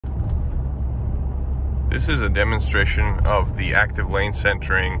This is a demonstration of the active lane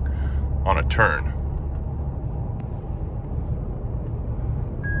centering on a turn.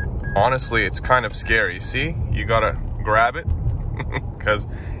 Honestly, it's kind of scary. See, you gotta grab it because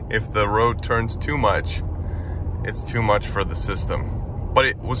if the road turns too much, it's too much for the system. But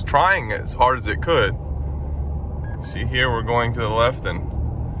it was trying as hard as it could. See here, we're going to the left and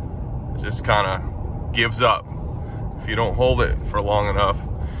it just kind of gives up if you don't hold it for long enough.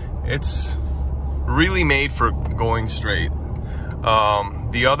 It's really made for going straight.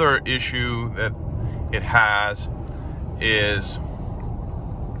 The other issue that it has is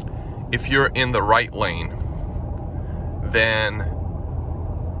if you're in the right lane, then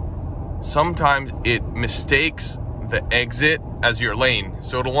sometimes it mistakes the exit as your lane,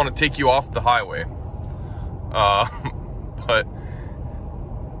 so it'll want to take you off the highway. But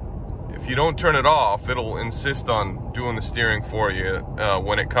if you don't turn it off, it'll insist on doing the steering for you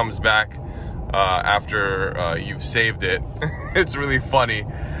when it comes back after you've saved it. It's really funny.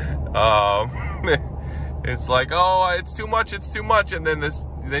 It's like, oh, it's too much, and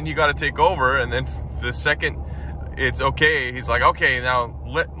then you got to take over, and then the second it's okay, he's like, okay, now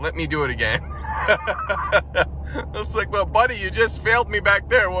let me do it again. It's like, well, buddy, you just failed me back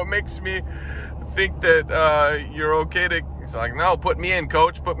there. What makes me think that you're okay to? He's like, no, put me in,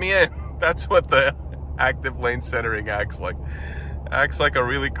 coach, put me in. That's what the active lane centering acts like. Acts like a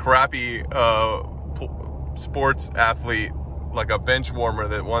really crappy sports athlete, like a bench warmer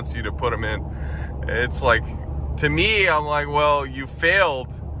that wants you to put him in. It's like, to me, I'm like, well, you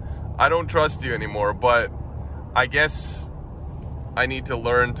failed. I don't trust you anymore, but I guess I need to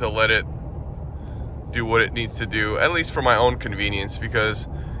learn to let it do what it needs to do, at least for my own convenience, because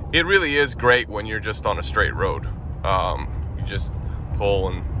it really is great when you're just on a straight road. You just pull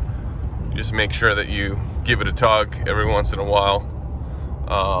and you just make sure that you give it a tug every once in a while.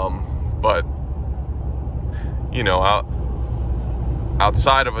 But, you know,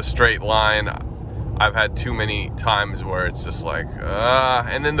 outside of a straight line, I've had too many times where it's just like,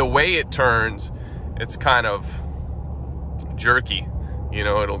 and then the way it turns, it's kind of jerky, you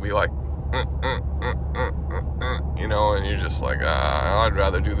know, it'll be like, you know, and you're just like, I'd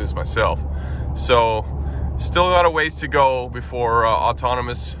rather do this myself. So, still got a ways to go before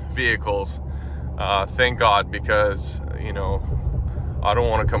autonomous vehicles, thank God, because, you know, I don't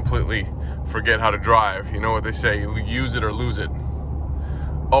want to completely forget how to drive. You know what they say, you use it or lose it.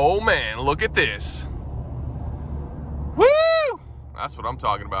 Oh man, look at this. Woo! That's what I'm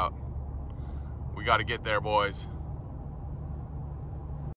talking about. We got to get there, boys.